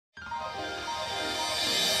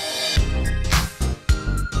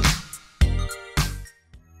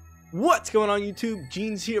What's going on YouTube?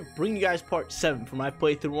 Jeans here, bringing you guys part 7 for my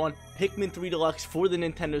playthrough on Pikmin 3 Deluxe for the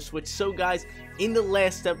Nintendo Switch. So guys, in the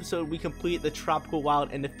last episode we completed the Tropical Wild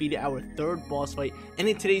and defeated our 3rd boss fight, and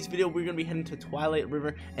in today's video we're going to be heading to Twilight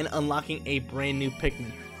River and unlocking a brand new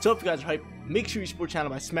Pikmin. So if you guys are hyped, make sure you support the channel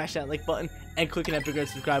by smashing that like button and clicking that big red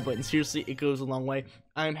subscribe button. Seriously, it goes a long way.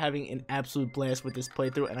 I am having an absolute blast with this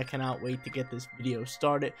playthrough and I cannot wait to get this video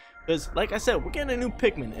started, because like I said, we're getting a new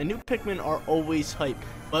Pikmin, and new Pikmin are always hype.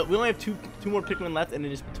 But we only have two more Pikmin left, and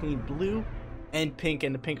it is between blue and pink,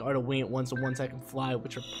 and the pink are the winged ones, the ones that can fly,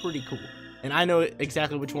 which are pretty cool. And I know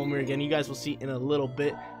exactly which one we're getting. You guys will see in a little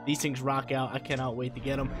bit. These things rock out. I cannot wait to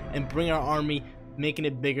get them and bring our army, making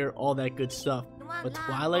it bigger, all that good stuff. But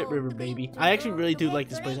Twilight River, baby. I actually really do like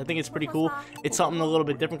this place. I think it's pretty cool. It's something a little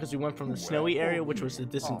bit different because we went from the snowy area, which was the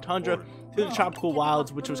distant tundra, to the tropical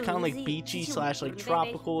wilds, which was kind of like beachy slash like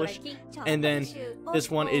tropical-ish. And then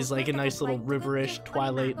this one is like a nice little river-ish,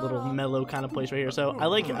 Twilight, little mellow kind of place right here. So I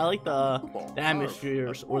like the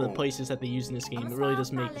atmospheres or the places that they use in this game. It really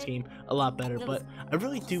does make this game a lot better. But I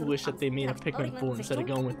really do wish that they made a Pikmin 4 instead of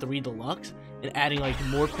going with 3 Deluxe and adding like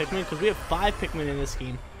more Pikmin, because we have 5 Pikmin in this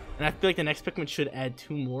game. And I feel like the next Pikmin should add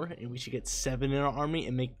 2 more, and we should get 7 in our army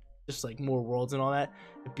and make just like more worlds and all that.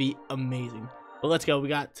 It'd be amazing. But let's go. We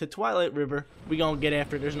got to Twilight River. We gonna get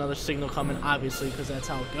after it. There's another signal coming, obviously, because that's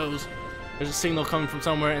how it goes. There's a signal coming from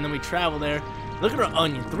somewhere, and then we travel there. Look at our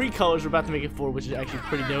onion. 3 colors. We're about to make it 4, which is actually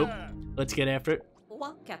pretty dope. Let's get after it.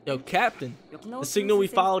 Yo, Captain. The signal we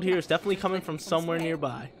followed here is definitely coming from somewhere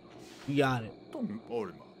nearby. We got it.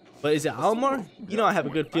 But is it Almar? You know I have a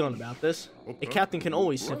good feeling about this. A captain can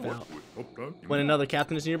always sniff out when another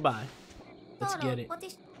captain is nearby. Let's get it.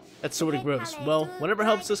 That's sort of gross. Well, whatever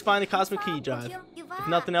helps us find the cosmic key drive. If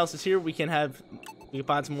nothing else is here, we can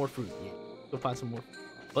find some more fruit. Yeah, go find some more.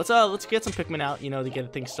 Let's get some Pikmin out, you know, to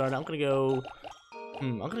get things started. I'm gonna go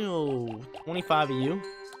 25 of you.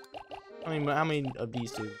 I mean, how many of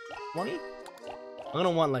these two? 20? I'm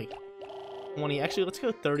gonna want like 20. Actually, let's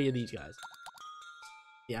go 30 of these guys.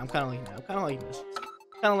 Yeah, I'm kind of liking that. I'm kind of liking this.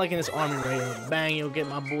 Kind of liking this army right here. Bang, you'll get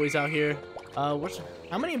my boys out here. How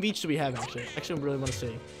many of each do we have, actually? Actually, I really want to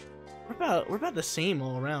see. We're about the same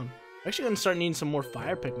all around. We're actually going to start needing some more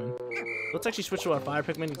fire Pikmin. Let's actually switch to our fire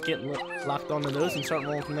Pikmin, get locked onto those, and start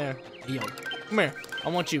rolling from there. Hey, yo, come here. I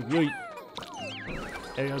want you. There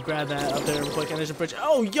you go. Grab that up there real quick, and there's a bridge.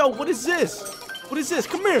 Oh, yo, what is this? What is this?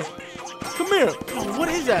 Come here. Come here. Oh, what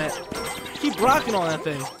is that? Keep rocking on that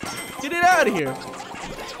thing. Get it out of here.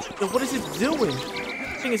 What is it doing?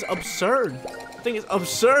 This thing is absurd. This thing is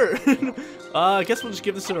absurd. I guess we'll just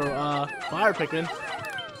give this to our fire Pikmin.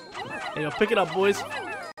 There you go. Pick it up, boys.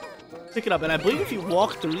 Pick it up. And I believe if you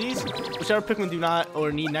walk through these, whichever Pikmin do not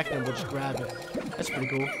or need nectar, we'll just grab it. That's pretty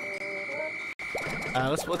cool.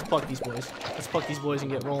 Let's pluck these boys. Let's pluck these boys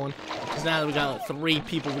and get rolling. Because now that we got like 3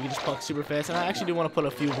 people, we can just pluck super fast. And I actually do want to put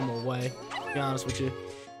a few of them away, to be honest with you.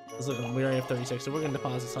 Let's look at them. We already have 36, so we're going to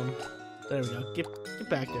deposit some. There we go. Get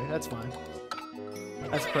back there. That's fine.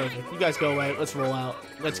 That's perfect. You guys go away. Let's roll out.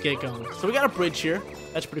 Let's get going. So we got a bridge here.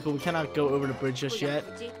 That's pretty cool. We cannot go over the bridge just yet.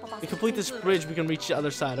 To complete this bridge, we can reach the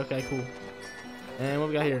other side. Okay, cool. And what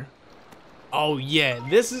we got here? Oh, yeah.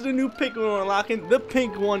 This is the new Pikmin we're unlocking. The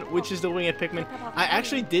pink one, which is the winged Pikmin. I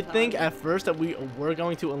actually did think at first that we were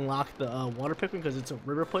going to unlock the water Pikmin because it's a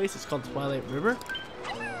river place. It's called Twilight River.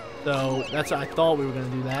 So that's what I thought we were going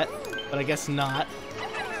to do that. But I guess not.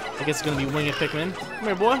 I guess it's gonna be winged Pikmin. Come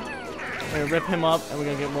here, boy. We're gonna rip him up, and we're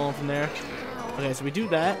gonna get rolling from there. Okay, so we do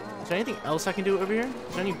that. Is there anything else I can do over here?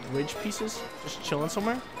 Is there any bridge pieces just chilling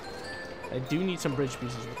somewhere? I do need some bridge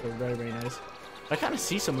pieces, which are very, very nice. But I kind of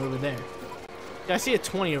see some over there. Yeah, I see a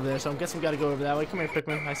 20 over there, so I'm guessing we gotta go over that way. Come here,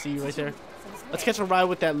 Pikmin. I see you right there. Let's catch a ride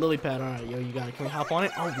with that lily pad. All right, yo, you got it. Can we hop on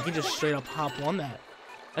it? Oh, we can just straight up hop on that.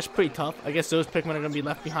 That's pretty tough. I guess those Pikmin are gonna be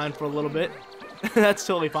left behind for a little bit. That's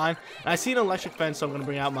totally fine. And I see an electric fence, so I'm going to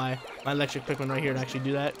bring out my electric Pikmin right here to actually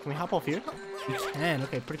do that. Can we hop off here? We can.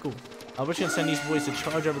 Okay, pretty cool. We're just going to send these boys to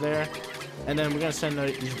charge over there. And then we're going to send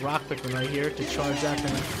these rock Pikmin right here to charge that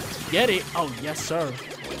thing. Get it? Oh, yes, sir.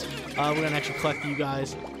 We're going to actually collect you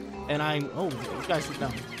guys. And oh, you guys sit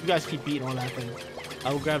down. You guys keep beating on that thing.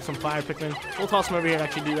 We'll grab some fire Pikmin. We'll toss them over here and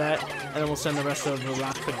actually do that. And then we'll send the rest of the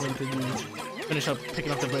rock Pikmin to finish up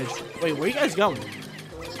picking up the bridge. Wait, where are you guys going?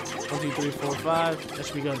 1, 2, 3, 4, 5. That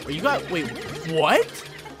should be good. You got. Wait, what?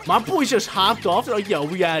 My boys just hopped off. They're like, yo,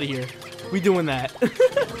 we out of here. We doing that.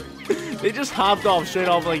 They just hopped off straight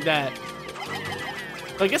off like that.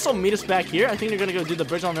 So I guess they'll meet us back here. I think they're gonna go do the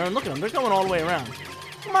bridge on there. And look at them. They're going all the way around.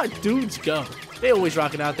 Where my dudes go? They always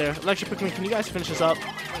rock it out there. Electric Pikmin, can you guys finish this up?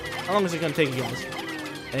 How long is it gonna take you guys?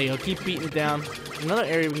 There you go. Keep beating it down. Another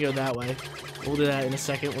area we can go that way. We'll do that in a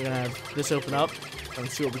second. We're gonna have this open up and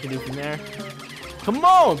see what we can do from there. Come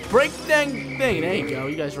on, break the dang thing. There you go.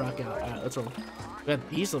 You guys rock out. All right, let's roll. We got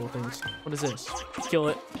these little things. What is this? Kill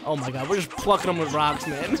it. Oh my god, we're just plucking them with rocks,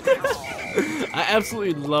 man. I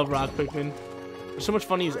absolutely love rock Pikmin. They're so much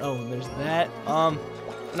fun to use. Oh, and there's that. I'm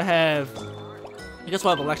gonna have. I guess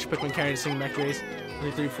we'll have electric Pikmin carry this thing back to base.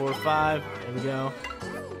 1, 2, 3, 4, 5. There we go.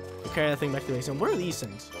 We'll carry that thing back to base. And what are these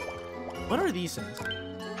things? What are these things?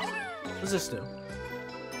 What does this do?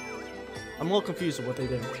 I'm a little confused with what they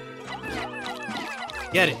do.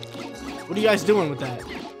 Get it. What are you guys doing with that?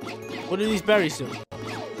 What do these berries do?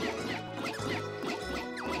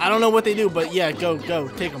 I don't know what they do, but yeah, go,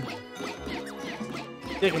 take them.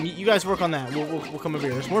 Take them. You guys work on that. We'll come over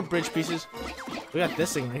here. There's more bridge pieces. We got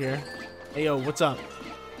this thing right here. Hey, yo, what's up?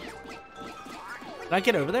 Can I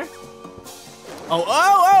get over there?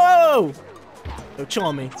 Oh! Yo, chill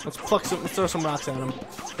on me. Let's throw some rocks at him.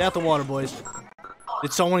 Stay out the water, boys.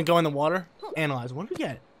 Did someone go in the water? Analyze. What did we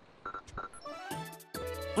get?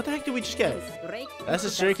 What the heck did we just get? That's the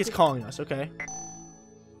Stray Kids calling us. Okay. What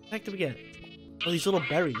the heck did we get? Oh, these little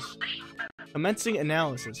berries. Commencing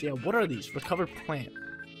analysis. Yeah, what are these? Recovered plant.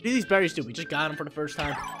 What do these berries do? We just got them for the first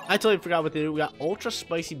time. I totally forgot what they do. We got ultra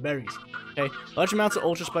spicy berries. Okay. Large amounts of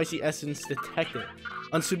ultra spicy essence detected.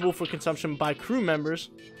 Unsuitable for consumption by crew members.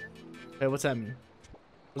 Okay, what's that mean?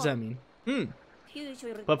 What's that mean?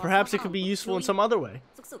 But perhaps it could be useful in some other way.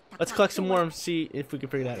 Let's collect some more and see if we can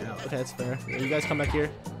figure that out. Okay, that's fair. You guys come back here.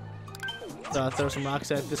 Throw some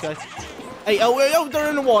rocks at this guy. Hey, oh, they're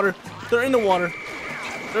in the water. They're in the water.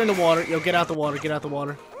 They're in the water. Yo, get out the water. Get out the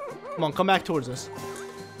water. Come on, come back towards us.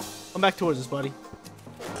 Come back towards us, buddy.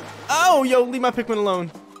 Oh, yo, leave my Pikmin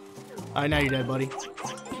alone. All right, now you're dead, buddy.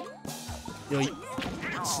 Yo,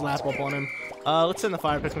 slap up on him. Let's send the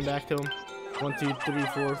fire Pikmin back to him. 1, 2, 3,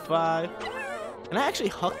 4, 5. Can I actually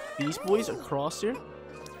huck these boys across here? Can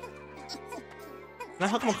I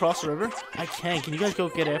huck them across the river? I can. Can you guys go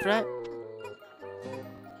get after that?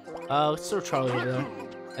 Let's throw Charlie over there.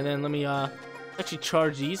 And then let me, actually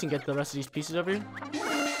charge these and get the rest of these pieces over here.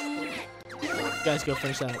 You guys go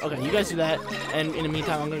finish that. Okay, you guys do that. And in the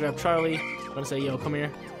meantime, I'm gonna grab Charlie. I'm gonna say, yo, come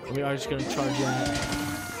here. And we are just gonna charge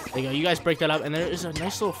that. There you go. You guys break that up. And there is a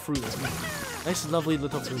nice little fruit. Nice, lovely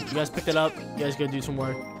little fruit. You guys pick that up. You guys go do some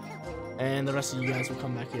work. And the rest of you guys will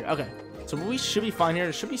come back here. Okay. So we should be fine here.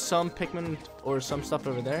 There should be some Pikmin or some stuff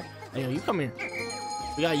over there. Hey, yo, you come here.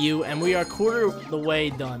 We got you, and we are quarter the way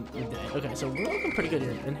done with the day. Okay, so we're looking pretty good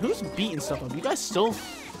here. And who's beating stuff up? You guys still...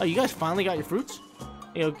 Oh, you guys finally got your fruits?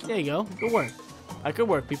 Hey, yo, there you go. Good work. All right, good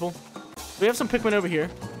work, people. We have some Pikmin over here.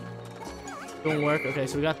 Doing work. Okay,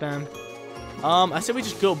 so we got them. I said we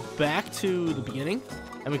just go back to the beginning,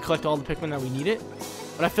 and we collect all the Pikmin that we needed.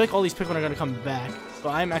 But I feel like all these Pikmin are going to come back. So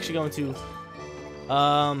I'm actually going to...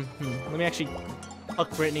 let me actually huck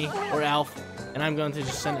Brittany or Alf, and I'm going to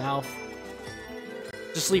just send Alf.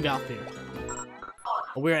 Just leave Alf here.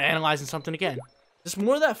 We're analyzing something again. Is this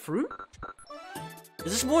more of that fruit?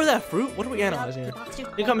 Is this more of that fruit? What are we analyzing here?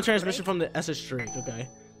 Incoming transmission from the SS Drake. Okay.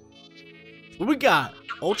 What we got?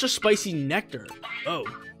 Ultra spicy nectar. Oh.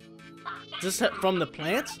 Is this from the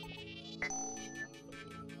plants?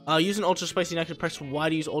 Use an ultra spicy nectar. Press Y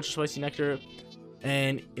to use ultra spicy nectar.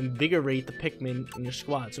 And invigorate the Pikmin in your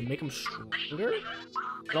squad. So make them stronger.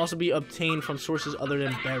 Can also be obtained from sources other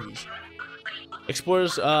than berries.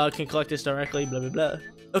 Explorers can collect this directly. Blah, blah, blah.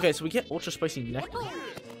 Okay, so we get ultra spicy nectar.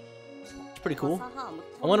 It's pretty cool.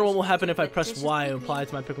 I wonder what will happen if I press Y and apply it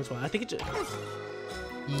to my Pikmin squad. I think it just...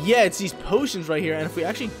 Yeah, it's these potions right here. And if we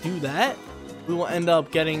actually do that, we will end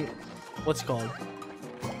up getting... What's it called?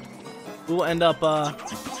 We will end up...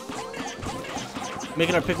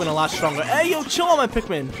 making our Pikmin a lot stronger. Hey, yo, chill on my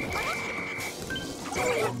Pikmin.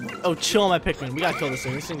 Oh, chill on my Pikmin. We gotta kill this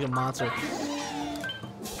thing. This thing's a monster.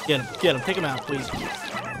 Get him. Get him. Take him out, please.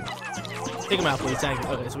 Take him out, please. Thank you.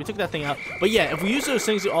 Okay, so we took that thing out. But yeah, if we use those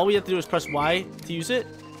things, all we have to do is press Y to use it.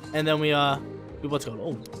 And then we, what's going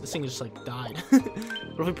on? Oh, this thing just, like, died.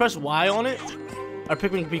 But if we press Y on it, our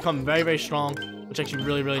Pikmin can become very, very strong. Which is actually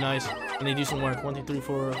really, really nice. And they do some work. 1, 2, 3,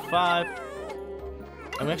 4, 5.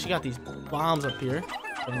 And we actually got these bombs up here.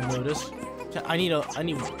 If you notice. I need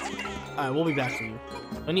Alright, we'll be back for you.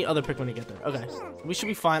 I need other Pikmin to get there. Okay. We should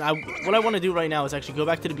be fine. What I want to do right now is actually go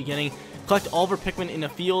back to the beginning, collect all of our Pikmin in the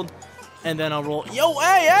field, and then I'll roll. Yo,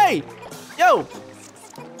 hey! Yo!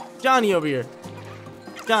 Johnny over here.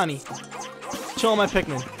 Johnny. Chill on my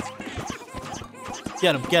Pikmin.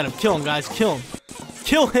 Get him, get him. Kill him, guys. Kill him.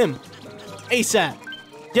 Kill him! ASAP.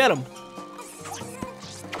 Get him.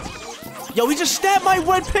 Yo, he just stabbed my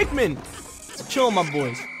red Pikmin! Chill on my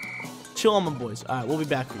boys. Chill on my boys. Alright, we'll be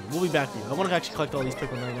back for you. We'll be back for you. I want to actually collect all these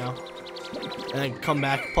Pikmin right now. and then come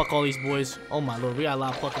back, pluck all these boys. Oh my lord, we got a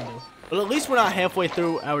lot of plucking to do. But at least we're not halfway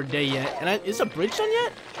through our day yet. And is the bridge done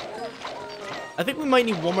yet? I think we might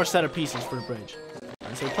need one more set of pieces for the bridge.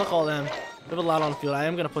 Alright, so we pluck all them. We have a lot on the field. I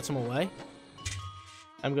am going to put some away.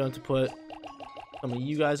 I'm going to put some of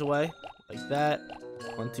you guys away. Like that.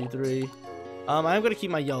 1, 2, 3. I'm going to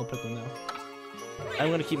keep my yellow Pikmin though. I'm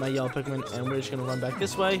going to keep my yellow Pikmin, and we're just going to run back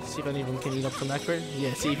this way. See if any of them can eat up some nectar.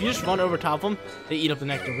 Yeah, see, if you just run over top of them, they eat up the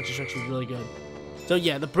nectar, which is actually really good. So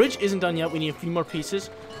yeah, the bridge isn't done yet. We need a few more pieces.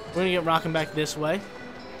 We're going to get rocking back this way.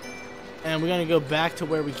 And we're going to go back to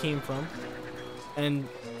where we came from. And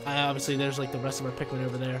obviously, there's like the rest of our Pikmin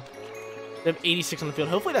over there. They have 86 on the field.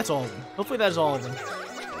 Hopefully, that's all of them. Hopefully, that is all of them.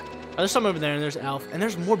 There's some over there, and there's Alf. And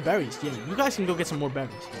there's more berries. Yeah, you guys can go get some more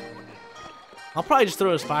berries. I'll probably just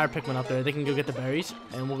throw those fire Pikmin up there. They can go get the berries,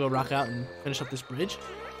 and we'll go rock out and finish up this bridge.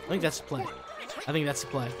 I think that's the play. I think that's the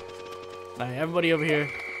play. All right, everybody over here.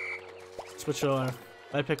 Switch to our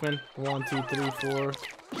fire Pikmin. 1, 2, 3, 4.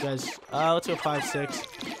 You guys, let's go 5, 6.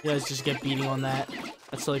 You guys just get beating on that.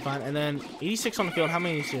 That's totally fine. And then 86 on the field. How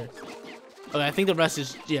many is here? Okay, I think the rest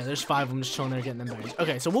is, yeah, there's 5 of them just chilling there getting them berries.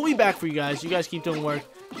 Okay, so we'll be back for you guys. You guys keep doing work.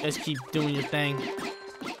 You guys keep doing your thing.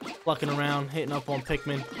 Plucking around, hitting up on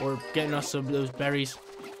Pikmin, or getting us some of those berries.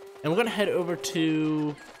 And we're going to head over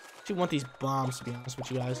to... I want these bombs, to be honest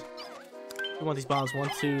with you guys. We want these bombs.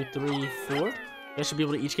 1, 2, 3, 4. You guys should be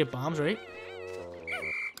able to each get bombs, right?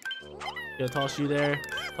 Gonna toss you there,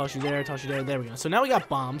 toss you there, toss you there. There we go. So now we got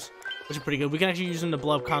bombs, which are pretty good. We can actually use them to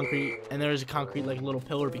blow up concrete, and there is a concrete like little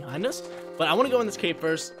pillar behind us. But I want to go in this cave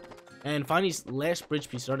first and find these last bridge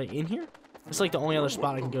pieces. Are they in here? It's like the only other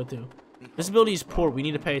spot I can go to. Visibility is poor. We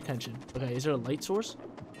need to pay attention. Okay, is there a light source?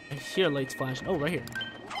 I hear lights flashing. Oh, right here.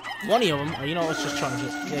 20 of them. Oh, you know, let's just charge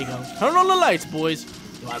it. There you go. Turn on the lights, boys.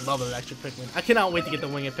 Yo, I love electric Pikmin. I cannot wait to get the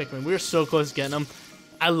winged Pikmin. We're so close to getting them.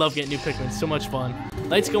 I love getting new Pikmin. So much fun.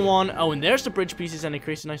 Lights go on. Oh, and there's the bridge pieces, and it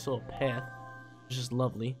creates a nice little path. Which is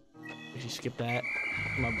lovely. Actually, skip that.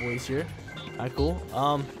 My boys here. Alright, cool.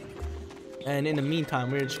 And in the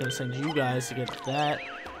meantime, we're just gonna send you guys to get that.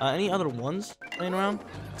 Any other ones laying around?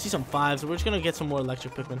 I see some 5s. We're just gonna get some more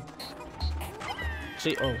electric Pikmin.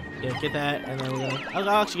 See, oh, yeah, get that, and then we're gonna. I'll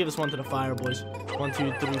actually give this one to the fire boys. 1,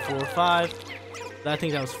 2, 3, 4, 5. I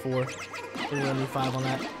think that was 4. We're gonna need 5 on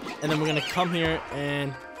that, and then we're gonna come here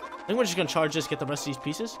and I think we're just gonna charge this, get the rest of these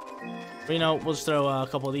pieces. But, you know, we'll just throw a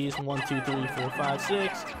couple of these. 1, 2, 3, 4, 5,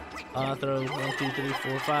 6. Throw 1, 2, 3,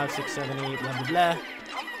 4, 5, 6, 7, 8, blah blah blah,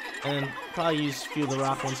 and probably use a few of the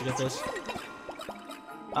rock ones to get this.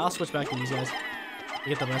 I'll switch back to these guys to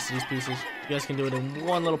get the rest of these pieces. You guys can do it in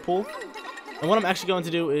one little pool. And what I'm actually going to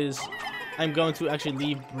do is I'm going to actually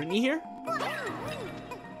leave Brittany here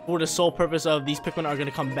for the sole purpose of these Pikmin are going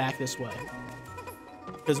to come back this way.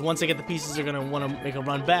 Because once they get the pieces, they're going to want to make a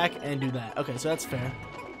run back and do that. Okay, so that's fair.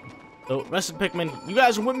 So, rest of the Pikmin, you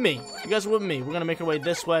guys are with me. You guys are with me. We're going to make our way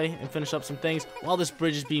this way and finish up some things while this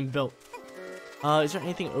bridge is being built. Is there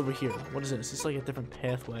anything over here? What is this? It's like a different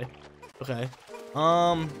pathway. Okay.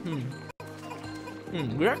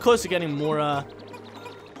 We are close to getting more of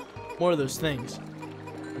those things,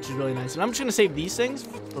 which is really nice. And I'm just gonna save these things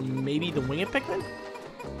for maybe the winged Pikmin.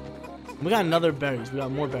 We got another berries. We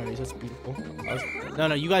got more berries. That's beautiful.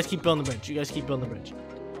 No, you guys keep building the bridge. You guys keep building the bridge.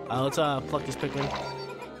 Let's pluck this Pikmin.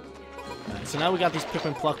 Alright, so now we got these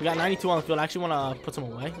Pikmin plucked. We got 92 on the field. I actually want to put some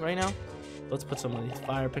away right now. Let's put some of these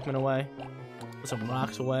fire Pikmin away. Put some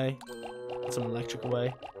rocks away. Put some electric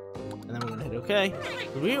away. And then we're gonna hit okay.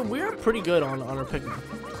 We're pretty good on our Pikmin.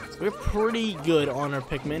 We're pretty good on our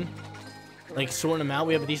Pikmin. Like sorting them out.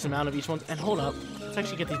 We have a decent amount of each one. And hold up. Let's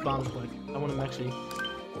actually get these bombs quick. I want them actually.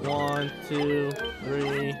 1, 2,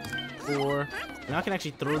 3, 4. Now I can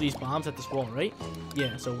actually throw these bombs at this wall, right?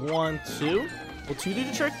 Yeah, so 1, 2. Will 2 do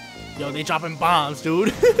the trick? Yo, they dropping bombs,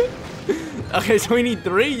 dude. Okay, so we need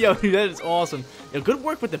 3? Yo, that is awesome. Yo, good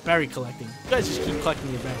work with the berry collecting. You guys just keep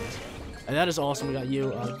collecting your berries. And that is awesome. We got you.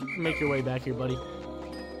 You can make your way back here, buddy.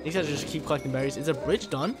 These guys just keep collecting berries. Is the bridge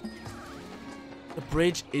done? The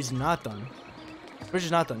bridge is not done. The bridge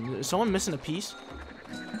is not done. Is someone missing a piece?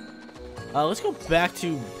 Let's go back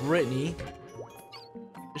to Brittany.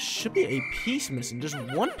 There should be a piece missing. There's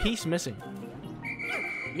one piece missing.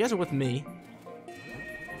 You guys are with me.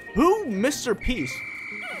 Who missed their piece?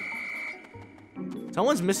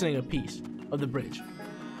 Someone's missing a piece of the bridge.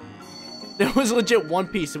 There was legit one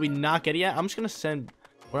piece. Did we not get it yet? I'm just going to send...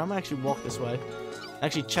 Or I'm going to actually walk this way.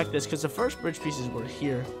 Actually check this. Because the first bridge pieces were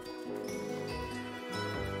here.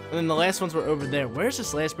 And then the last ones were over there. Where's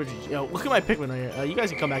this last bridge? Yo, look at my Pikmin right here. You guys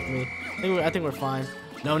can come back to me. I think we're fine.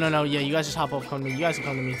 No. Yeah, you guys just hop off. Come to me. You guys can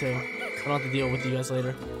come to me too. I don't have to deal with you guys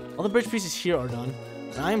later. All the bridge pieces here are done.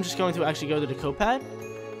 And I am just going to actually go to the copad.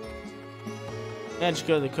 Yeah, just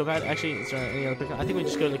go to the copad. Actually, is there any other Pikmin? I think we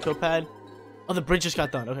just go to the copad. Oh, the bridge just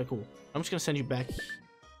got done. Okay, cool. I'm just gonna send you back.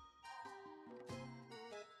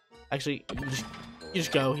 Actually, you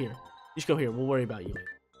just go here. You just go here. We'll worry about you.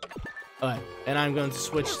 Alright, and I'm going to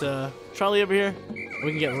switch to Charlie over here.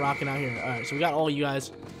 We can get rocking out here. Alright, so we got all you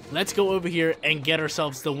guys. Let's go over here and get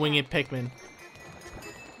ourselves the winged Pikmin.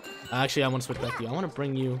 Actually, I want to switch back to you. I want to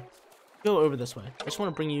bring you... Go over this way. I just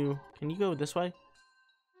want to bring you... Can you go this way?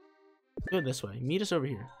 Go this way. Meet us over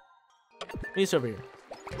here. Meet us over here.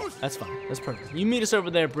 That's fine. That's perfect. You meet us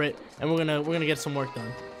over there, Britt, and we're gonna get some work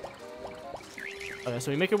done. Okay,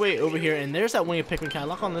 so we make our way over here, and there's that winged Pikmin. Can I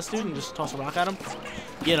lock on this dude and just toss a rock at him?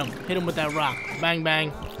 Get him. Hit him with that rock. Bang,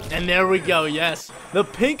 bang. And there we go. Yes. The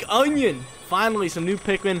pink onion. Finally, some new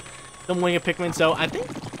Pikmin. Some winged Pikmin. So, I think...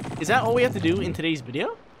 Is that all we have to do in today's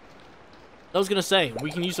video? I was gonna say,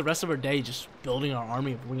 we can use the rest of our day just building our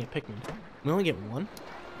army of winged Pikmin. We only get one?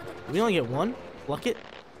 We only get one? Pluck it?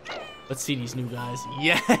 Let's see these new guys.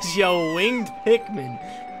 Yes, yo, winged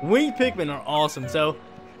Pikmin. Winged Pikmin are awesome. So,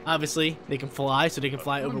 obviously, they can fly, so they can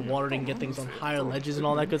fly over water. They can get things on higher ledges and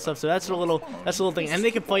all that good stuff. So that's a little thing. And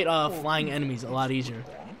they can fight flying enemies a lot easier.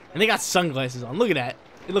 And they got sunglasses on. Look at that.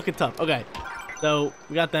 They're looking tough. Okay, so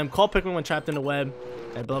we got them. Call Pikmin when trapped in the web.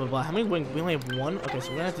 And blah blah blah. How many wings? We only have one. Okay, so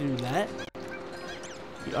we're gonna have to do that.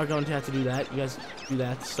 We are going to have to do that. You guys do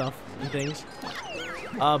that stuff and things.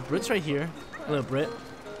 Brit's right here. Hello, Brit.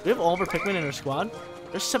 We have all of our Pikmin in our squad.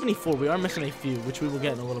 There's 74. We are missing a few, which we will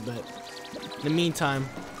get in a little bit. In the meantime,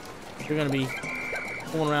 we're gonna be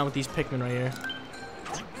fooling around with these Pikmin right here.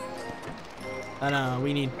 And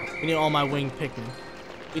we need all my winged Pikmin.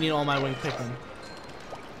 We need all my winged Pikmin.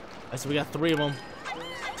 Alright, so we got 3 of them.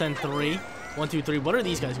 10, 3. 1, 2, 3. What are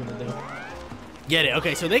these guys gonna do? Get it.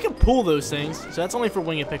 Okay, so they can pull those things. So that's only for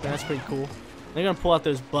winged Pikmin. That's pretty cool. They're gonna pull out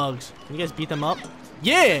those bugs. Can you guys beat them up?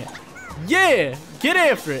 Yeah! Yeah! Get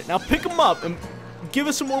after it. Now pick them up and give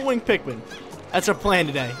us some more winged Pikmin. That's our plan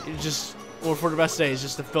today. It's just, or for the rest of the day, is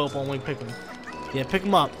just to fill up on winged Pikmin. Yeah, pick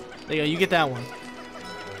them up. There you go. You get that one.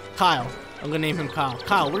 Kyle. I'm gonna name him Kyle.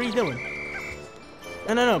 Kyle, what are you doing?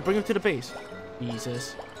 No. Bring him to the base.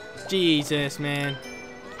 Jesus. Jesus, man.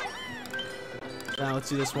 Now let's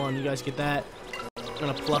do this one. You guys get that. I'm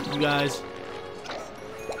gonna pluck you guys.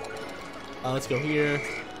 Let's go here.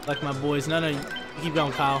 Like my boys. No. You keep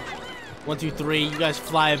going, Kyle. 1, 2, 3. You guys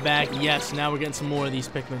fly it back. Yes, now we're getting some more of these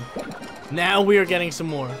Pikmin. Now we are getting some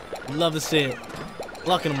more. Love to see it.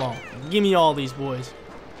 Plucking them all. Give me all these boys.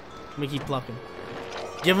 Let me keep plucking.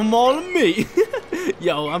 Give them all to me.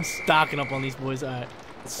 Yo, I'm stocking up on these boys. Alright.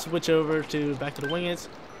 Let's switch over to back to the wingeds.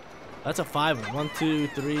 That's a 5. 1, 2,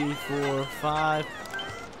 3, 4, 5.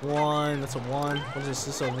 1. That's a 1. What is this?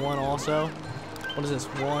 This is a 1 also. What is this?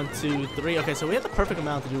 1, 2, 3. Okay, so we have the perfect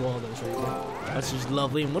amount to do all of those right here. That's just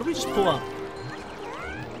lovely. And what do we just pull up?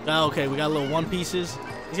 Oh, okay, we got little 1 pieces.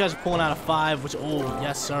 These guys are pulling out a 5, which, oh,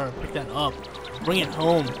 yes, sir. Pick that up. Bring it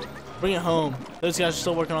home. Bring it home. Those guys are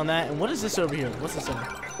still working on that. And what is this over here? What's this say?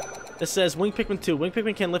 This says Wing Pikmin 2. Wing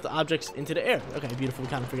Pikmin can lift objects into the air. Okay, beautiful. We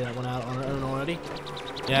kind of figured that one out on our own already.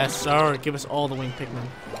 Yes, sir. Give us all the Wing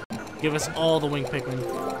Pikmin. Give us all the Wing Pikmin.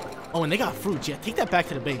 Oh, and they got fruits. Yeah, take that back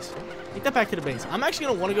to the base. Take that back to the base. I'm actually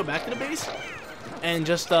going to want to go back to the base and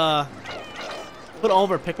just put all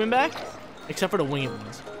of our Pikmin back, except for the winged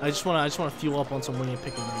ones. I just want to fuel up on some winged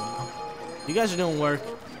Pikmin right now. You guys are doing work.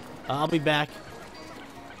 I'll be back.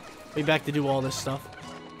 Be back to do all this stuff.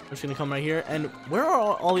 I'm just going to come right here. And where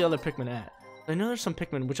are all the other Pikmin at? I know there's some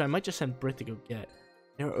Pikmin, which I might just send Britt to go get.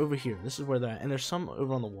 They're over here. This is where they're at. And there's some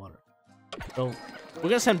over on the water. So we're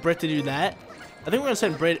going to send Britt to do that. I think we're going to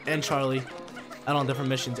send Britt and Charlie out on different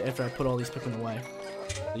missions after I put all these Pikmin away.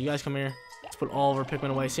 So you guys come here. Let's put all of our Pikmin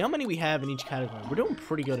away. See how many we have in each category. We're doing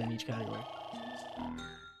pretty good in each category.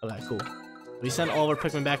 Okay, cool. We send all of our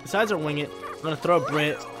Pikmin back. Besides our wing it, I'm going to throw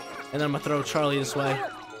Britt. And then I'm going to throw Charlie this way.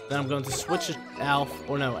 Then I'm going to switch to Alf.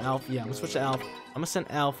 Or no, Alf. Yeah, I'm going to switch to Alf. I'm going to send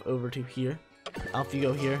Alf over to here. Alf, you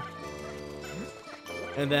go here.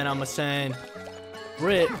 And then I'm going to send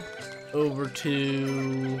Britt over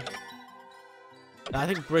to... I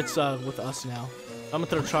think Britt's with us now. I'm going to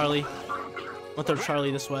throw Charlie. I'm going to throw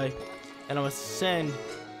Charlie this way. And I'm going to send...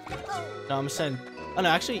 No, I'm going to send... Oh, no,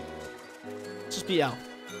 actually... Let's just be Alf.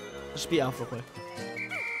 Let's just be Alf real quick.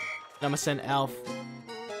 And I'm going to send Alf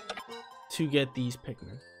to get these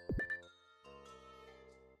Pikmin.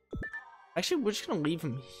 Actually, we're just going to leave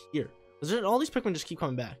him here. All these Pikmin just keep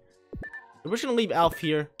coming back. We're just going to leave Alf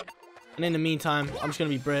here. And in the meantime, I'm just going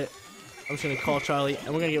to be Britt. I'm just going to call Charlie. And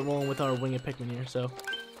we're going to get rolling with our winged Pikmin here. So,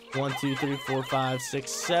 1, 2, 3, 4, 5, 6,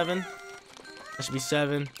 7. That should be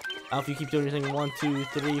 7. Alf, you keep doing your thing. 1, 2,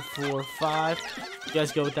 3, 4, 5. You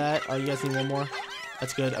guys go with that. Oh, you guys need one more.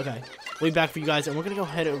 That's good. Okay. We'll be back for you guys, and we're gonna go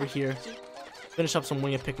head over here. Finish up some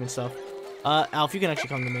Winged Pikmin stuff. Alf, you can actually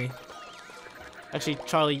come to me. Actually,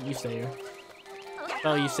 Charlie, you stay here.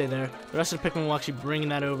 Charlie, you stay there. The rest of the Pikmin will actually bring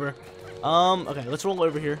that over. Okay, let's roll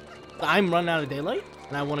over here. I'm running out of daylight,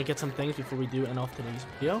 and I want to get some things before we do end off today's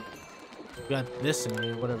video. We got this in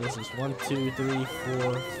here, whatever this is. 1, 2, 3,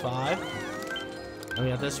 4, 5. And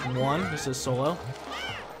we got this 1. This is solo.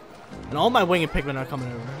 And all my Winged Pikmin are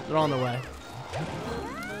coming over. They're on their way.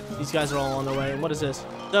 These guys are all on their way. And what is this?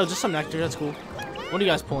 No, just some nectar. That's cool. What are you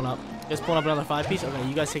guys pulling up? You guys pulling up another 5-piece? Okay,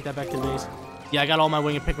 you guys take that back to the base. Yeah, I got all my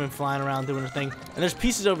Winged Pikmin flying around doing their thing. And there's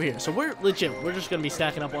pieces over here. So we're legit. We're just going to be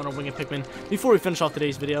stacking up on our Winged Pikmin before we finish off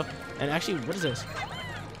today's video. And actually, what is this?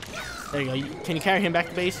 There you go. Can you carry him back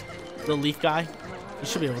to base? The leaf guy? You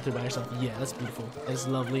should be able to by yourself. Yeah, that's beautiful. That's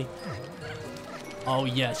lovely. Oh,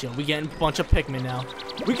 yes, yo. We getting a bunch of Pikmin now.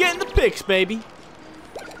 We getting the picks, baby.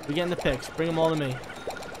 We getting the picks. Bring them all to me.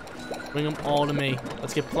 Bring them all to me.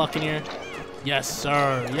 Let's get plucking here. Yes,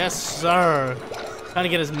 sir. Yes, sir. Trying to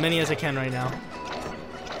get as many as I can right now.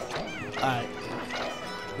 Alright.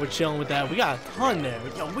 We're chilling with that. We got a ton there.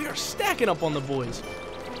 Yo, we are stacking up on the boys.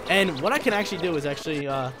 And what I can actually do is actually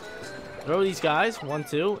throw these guys. 1,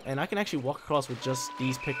 2. And I can actually walk across with just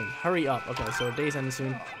these Pikmin. Hurry up. Okay, so our day's ending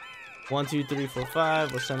soon. 1, 2, 3, 4,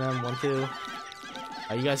 5. We'll send them. 1, 2.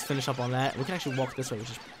 You guys finish up on that. We can actually walk this way,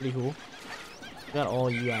 which is pretty cool. We got all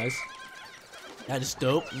you guys. That is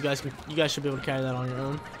dope. You guys should be able to carry that on your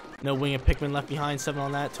own. No Winged Pikmin left behind. 7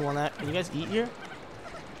 on that. 2 on that. Can you guys eat here?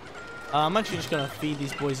 I'm actually just gonna feed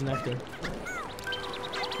these boys nectar.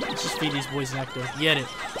 Let's just feed these boys nectar. Get it.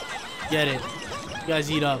 Get it. You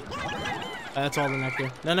guys eat up. That's all the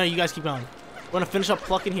nectar. No, you guys keep going. We're gonna finish up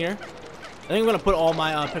plucking here. I think I'm gonna put all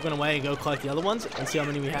my Pikmin away and go collect the other ones and see how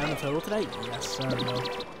many we have in total today. Yes, sir. No.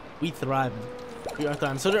 We thriving. We are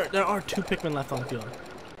thriving. So there are 2 Pikmin left on the field.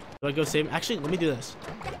 Do I go save them? Actually, let me do this.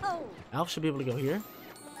 Alf should be able to go here.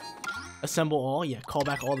 Assemble all. Yeah, call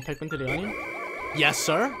back all the Pikmin to the onion. Yes,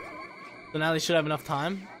 sir. So now they should have enough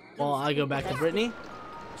time while I go back to Brittany.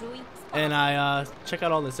 And I check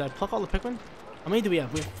out all this. I pluck all the Pikmin. How many do we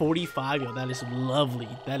have? We have 45. Yo, that is lovely.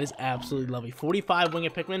 That is absolutely lovely. 45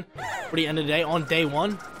 Winged Pikmin for the end of the day on day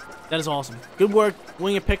 1. That is awesome. Good work,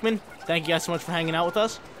 Winged Pikmin. Thank you guys so much for hanging out with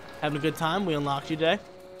us. Having a good time. We unlocked you today.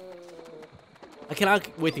 I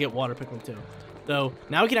cannot wait to get water Pikmin too. So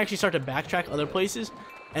now we can actually start to backtrack other places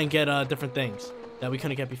and get different things that we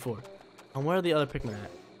couldn't get before. And where are the other Pikmin at?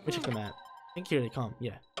 Let me check them at. I think here they come.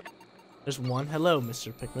 Yeah. There's 1. Hello,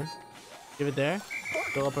 Mr. Pikmin. Give it there.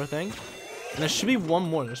 Fill up our thing. And there should be 1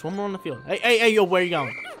 more. There's 1 more on the field. Hey, yo, where are you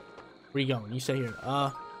going? Where are you going? You stay here.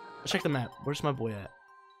 Let's check the map. Where's my boy at?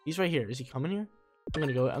 He's right here. Is he coming here? I'm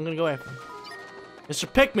gonna go after him. Mr.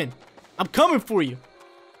 Pikmin! I'm coming for you!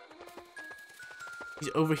 He's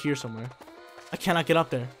over here somewhere. I cannot get up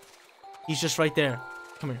there. He's just right there.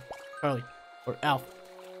 Come here. Charlie. Or Alf.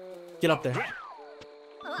 Get up there.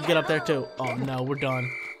 You get up there too. Oh no, we're done.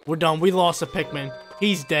 We're done. We lost a Pikmin.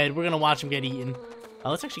 He's dead. We're gonna watch him get eaten.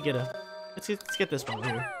 Let's actually get a... Let's get this one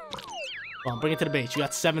here. Come on, bring it to the base. You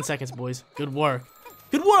got 7 seconds, boys. Good work.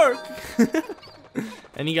 Good work!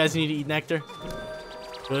 And you guys need to eat nectar?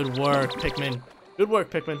 Good work, Pikmin. Good work,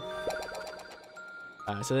 Pikmin.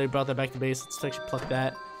 Alright, so they brought that back to base. Let's actually pluck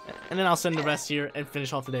that. And then I'll send the rest here and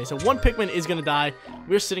finish off the day. So 1 Pikmin is going to die.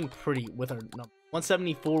 We're sitting pretty with our number.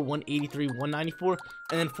 174, 183, 194,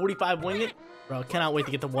 and then 45 winged. Bro, cannot wait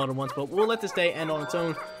to get the water ones. But we'll let this day end on its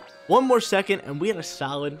own. 1 more second, and we had a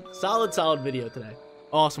solid video today.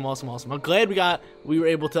 Awesome. I'm glad we were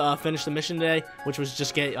able to finish the mission today, which was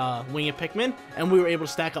just get Winged Pikmin, and we were able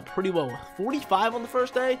to stack up pretty well. 45 on the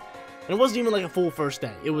first day, and it wasn't even like a full first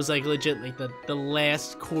day. It was like legit like the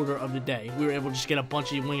last quarter of the day. We were able to just get a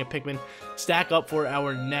bunch of Winged Pikmin, stack up for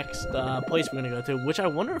our next place we're gonna go to. Which I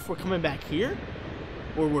wonder if we're coming back here,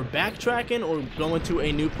 or we're backtracking, or going to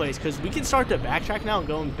a new place, because we can start to backtrack now and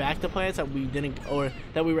going back to planets that we didn't, or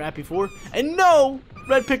that we were at before. And no,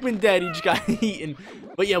 red Pikmin dead. He just got eaten.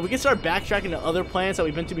 But yeah, we can start backtracking to other planets that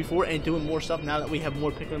we've been to before and doing more stuff now that we have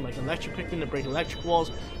more Pikmin, like electric Pikmin to break electric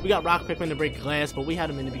walls. We got rock Pikmin to break glass, but we had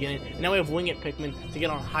them in the beginning. And now we have winged Pikmin to get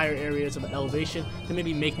on higher areas of elevation to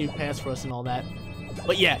maybe make new paths for us and all that.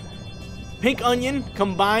 But yeah, pink onion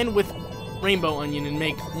combined with rainbow onion and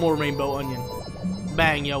make more rainbow onion.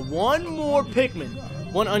 Bang, yo. 1 more Pikmin.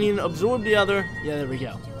 1 onion absorb the other. Yeah, there we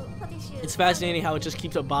go. It's fascinating how it just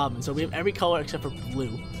keeps evolving. So we have every color except for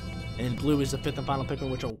blue. And blue is the 5th and final Pikmin,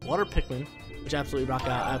 which are water Pikmin, which I absolutely rock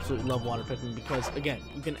out. I absolutely love water Pikmin because, again,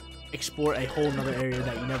 you can explore a whole nother area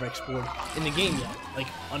that you never explored in the game yet, like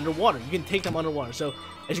underwater. You can take them underwater. So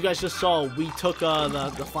as you guys just saw, we took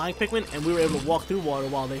the flying Pikmin and we were able to walk through water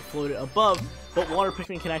while they floated above. But water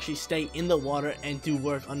Pikmin can actually stay in the water and do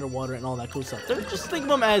work underwater and all that cool stuff. So just think of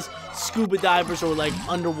them as scuba divers or like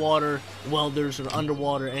underwater welders or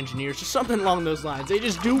underwater engineers or something along those lines. They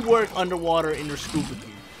just do work underwater in their scuba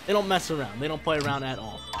gear. They don't mess around. They don't play around at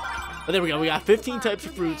all. But there we go. We got 15 types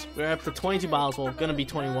of fruits. We're up to 22 bottles. Well, gonna be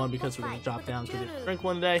 21 because we're gonna drop down to the drink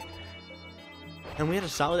one day. And we had a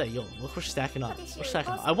solid day. Yo, look, we're stacking up. We're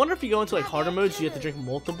stacking up. I wonder if you go into like harder modes, you have to drink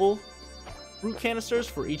multiple fruit canisters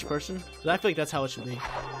for each person. Because I feel like that's how it should be.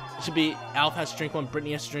 It should be Alf has to drink one,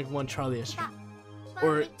 Brittany has to drink one, Charlie has to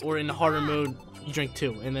drink. Or in the harder mode, you drink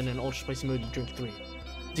 2, and then in ultra spicy mode, you drink 3.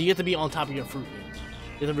 So you have to be on top of your fruit game.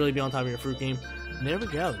 You have to really be on top of your fruit game. And there we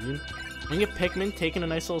go, dude. We get Pikmin taking a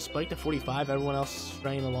nice little spike to 45. Everyone else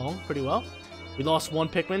straying along pretty well. We lost 1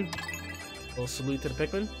 Pikmin. A little salute to the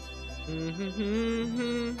Pikmin.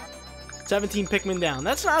 17 Pikmin down.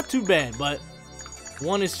 That's not too bad, but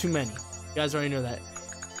 1 is too many. You guys already know that.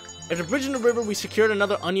 After bridging the river, we secured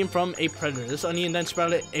another onion from a predator. This onion then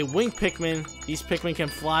sprouted a winged Pikmin. These Pikmin can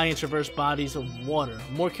fly and traverse bodies of water.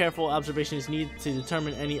 More careful observation is needed to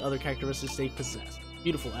determine any other characteristics they possess.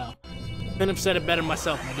 Beautiful, Al. Couldn't have said it better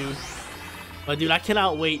myself, my dude. But dude, I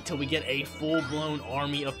cannot wait till we get a full-blown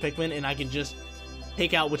army of Pikmin and I can just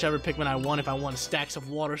take out whichever Pikmin I want. If I want stacks of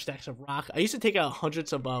water, stacks of rock. I used to take out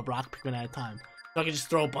hundreds of rock Pikmin at a time. So I could just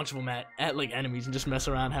throw a bunch of them at like enemies and just mess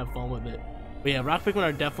around and have fun with it. But yeah, rock Pikmin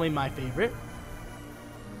are definitely my favorite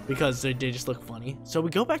because they just look funny. So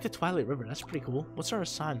we go back to Twilight River. That's pretty cool. What's our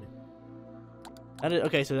assignment?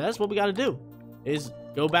 Okay, so that's what we got to do is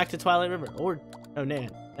go back to Twilight River. Or, oh man,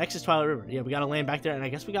 next is Twilight River. Yeah, we got to land back there, and I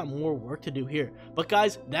guess we got more work to do here. But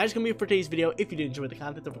guys, that is going to be it for today's video. If you did enjoy the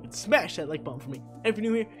content, don't forget to smash that like button for me. And if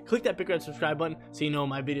you're new here, click that big red subscribe button so you know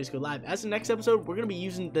my videos go live. As the next episode, we're going to be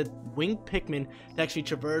using the winged Pikmin to actually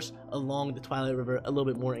traverse along the Twilight River a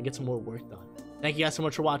little bit more and get some more work done. Thank you guys so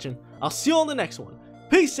much for watching. I'll see you on the next one.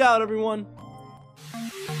 Peace out, everyone.